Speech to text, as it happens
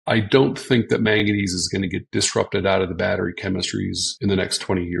I don't think that manganese is going to get disrupted out of the battery chemistries in the next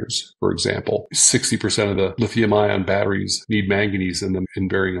 20 years. For example, 60% of the lithium-ion batteries need manganese in them in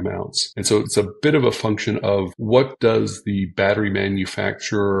varying amounts. And so it's a bit of a function of what does the battery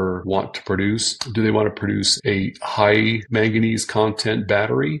manufacturer want to produce? Do they want to produce a high manganese content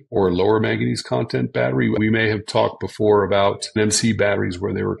battery or a lower manganese content battery? We may have talked before about MC batteries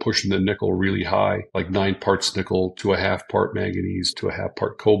where they were pushing the nickel really high, like 9 parts nickel to a half part manganese to a half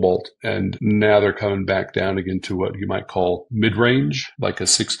part cobalt. And now they're coming back down again to what you might call mid-range, like a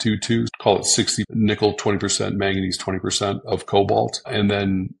 622, call it 60 nickel, 20% manganese, 20% of cobalt. And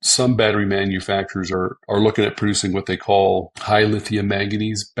then some battery manufacturers are looking at producing what they call high lithium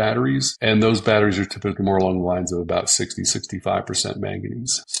manganese batteries. And those batteries are typically more along the lines of about 60, 65%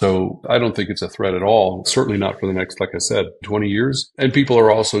 manganese. So I don't think it's a threat at all. Certainly not for the next, like I said, 20 years. And people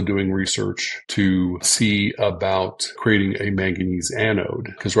are also doing research to see about creating a manganese anode,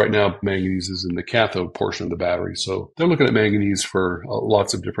 because right now manganese is in the cathode portion of the battery. So they're looking at manganese for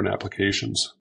lots of different applications.